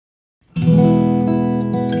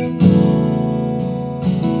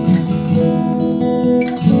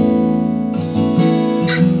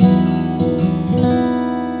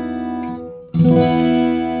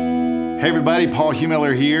everybody, Paul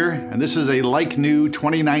Humiller here, and this is a like new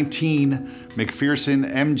 2019 McPherson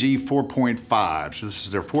MG-4.5. So this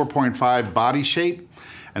is their 4.5 body shape,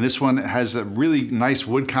 and this one has a really nice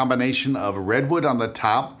wood combination of redwood on the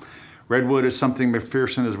top. Redwood is something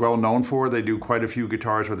McPherson is well known for. They do quite a few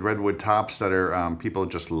guitars with redwood tops that are people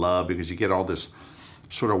just love because you get all this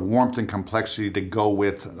sort of warmth and complexity to go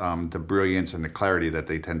with the brilliance and the clarity that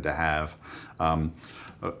they tend to have.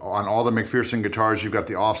 On all the McPherson guitars, you've got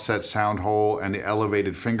the offset sound hole and the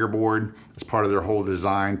elevated fingerboard as part of their whole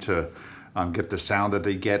design to get the sound that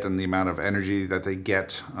they get and the amount of energy that they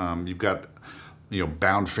get. You've got,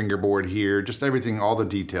 bound fingerboard here, just everything, all the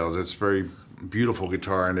details. It's a very beautiful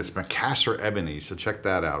guitar, and it's McPherson Ebony, so check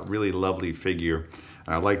that out. Really lovely figure.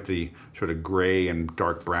 And I like the sort of gray and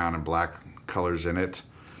dark brown and black colors in it,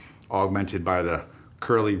 augmented by the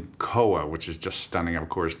curly koa, which is just stunning, of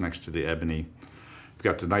course, next to the ebony.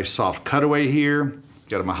 You've got the nice soft cutaway here.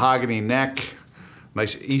 Got a mahogany neck,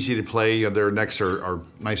 nice, easy to play. Their necks are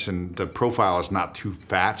nice, and the profile is not too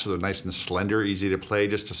fat, so they're nice and slender, easy to play.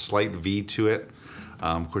 Just a slight V to it.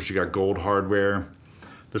 Of course, you got gold hardware.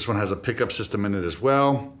 This one has a pickup system in it as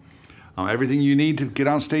well. Everything you need to get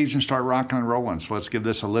on stage and start rocking and rolling. So let's give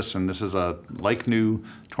this a listen. This is a like new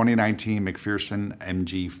 2019 McPherson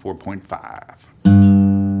MG 4.5.